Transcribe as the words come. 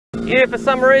Yeah, for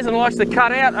some reason it likes to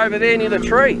cut out over there near the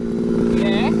tree.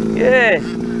 Yeah? Yeah.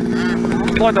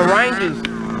 It's like the range is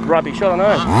rubbish, I don't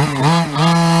know.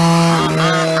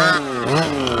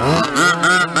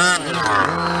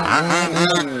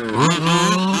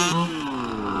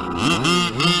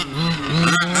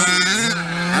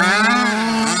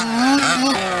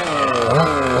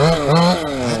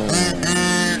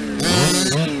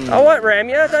 I won't ram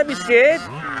you, don't be scared.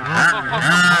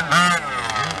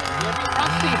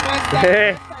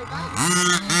 Yeah.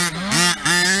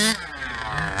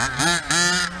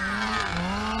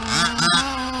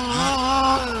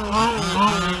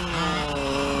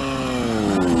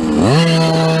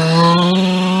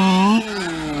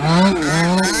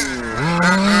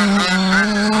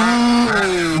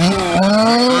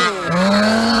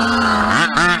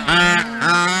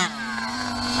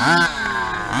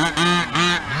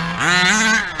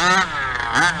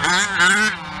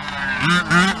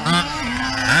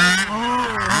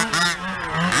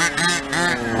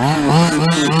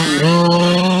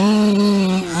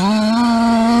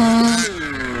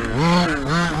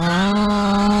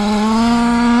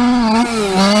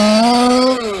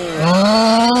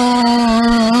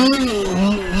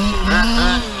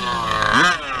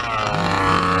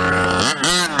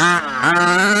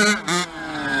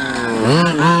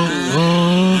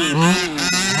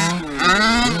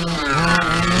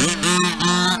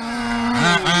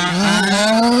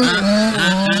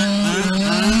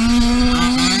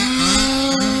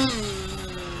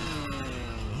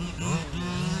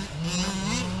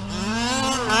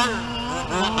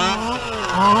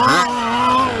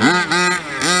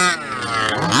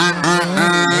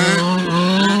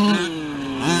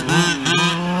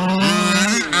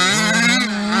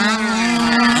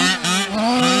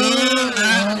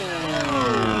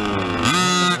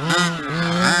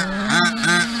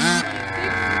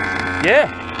 Yeah,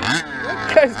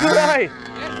 goes good, eh?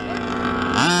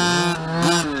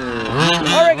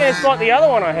 I reckon it's like the other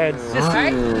one I had. It's just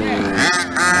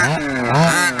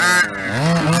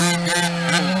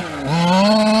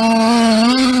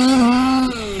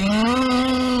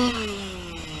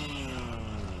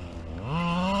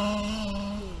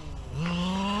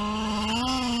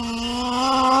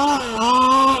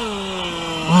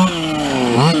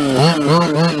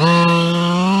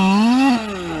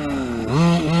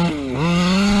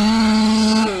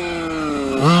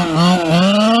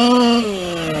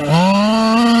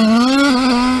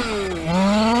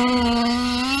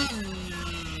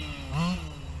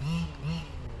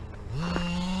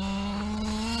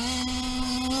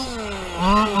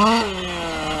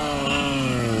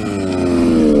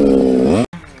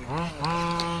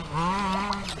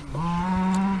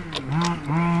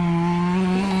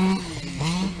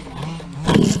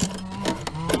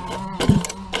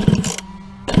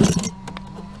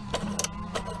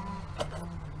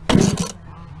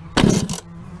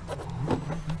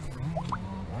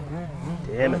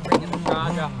damn it. Bringing the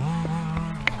charger.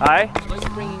 Hey? Luke's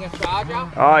bringing a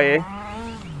charger. Oh yeah.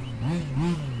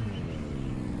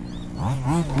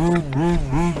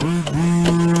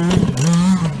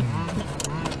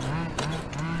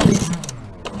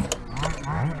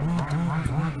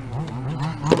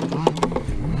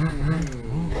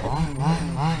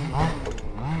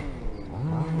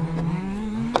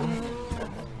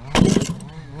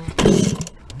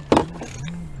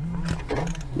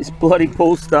 This bloody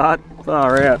pull start,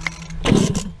 far out.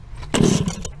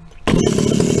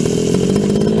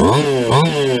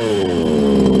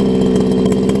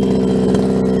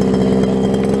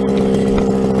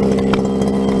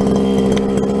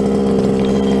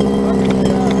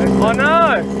 I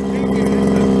know!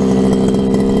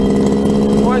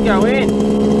 Won't go in.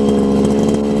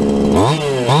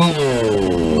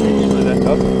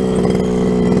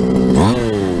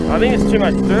 I think it's too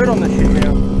much dirt on the shit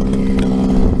now.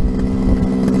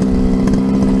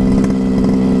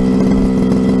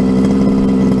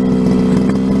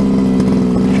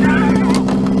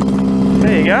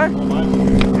 There you go.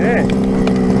 Yeah.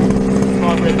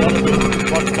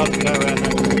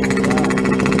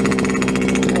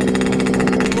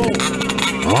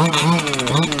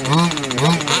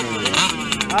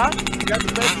 Huh? You got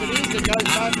the best of these that goes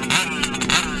back.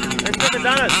 It's never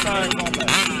done it, so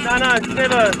no, it's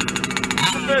never.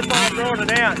 It's the first time I've drawn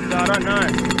it out, so I don't know.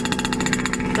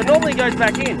 So normally it goes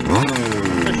back in.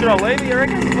 So should I leave it, you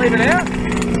reckon? Leave it out?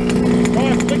 Try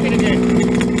and flick it again.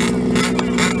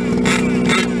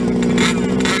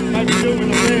 Maybe do it with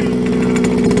the rim.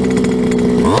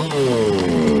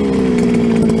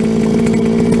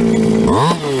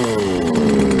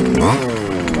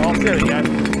 Oh, there we go.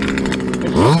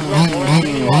 It's just not right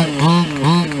anyway.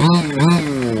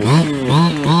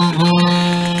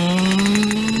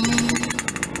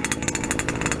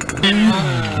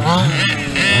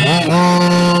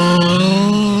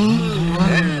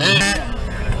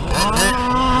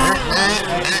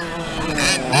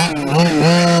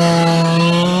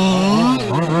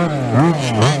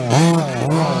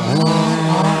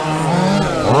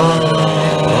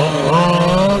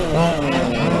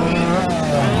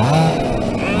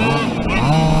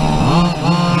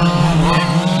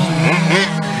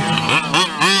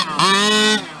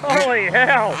 Holy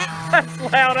hell, that's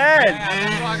loud as. Yeah,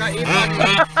 that's why I got earbuds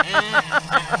in.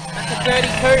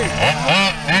 That's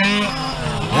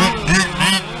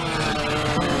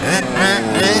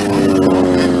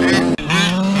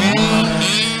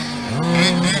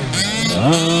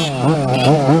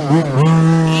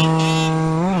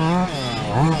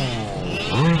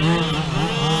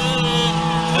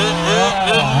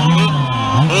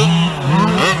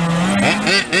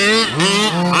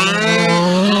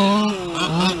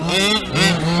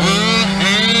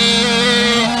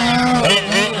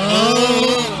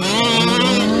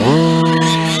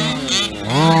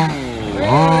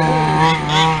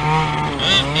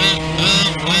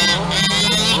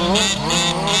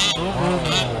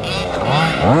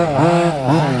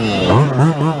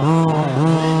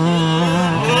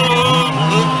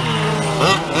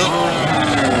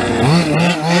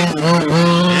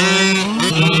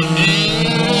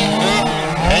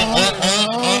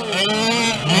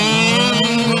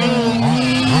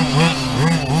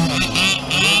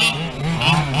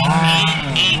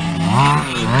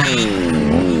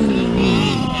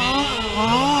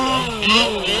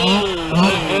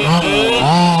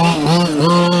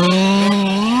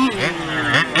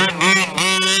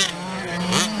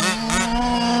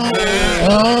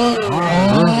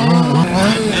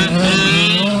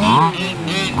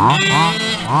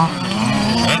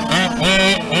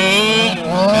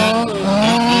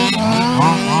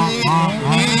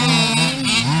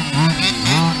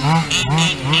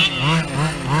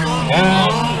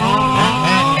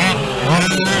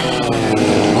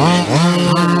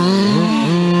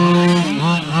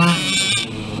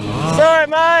Sorry,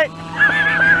 mate.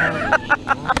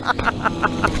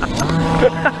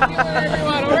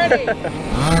 everyone already.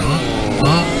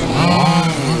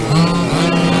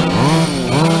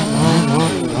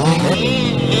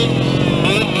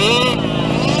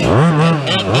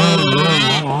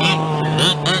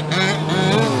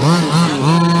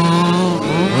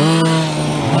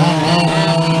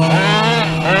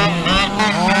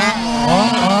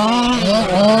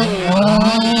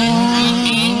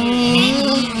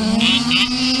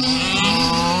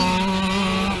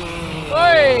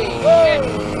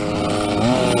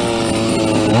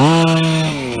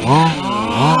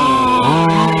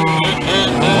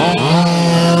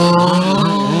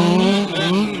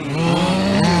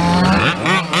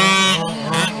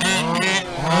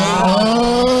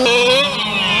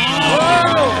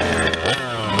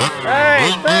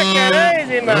 Hey, take it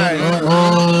easy, mate.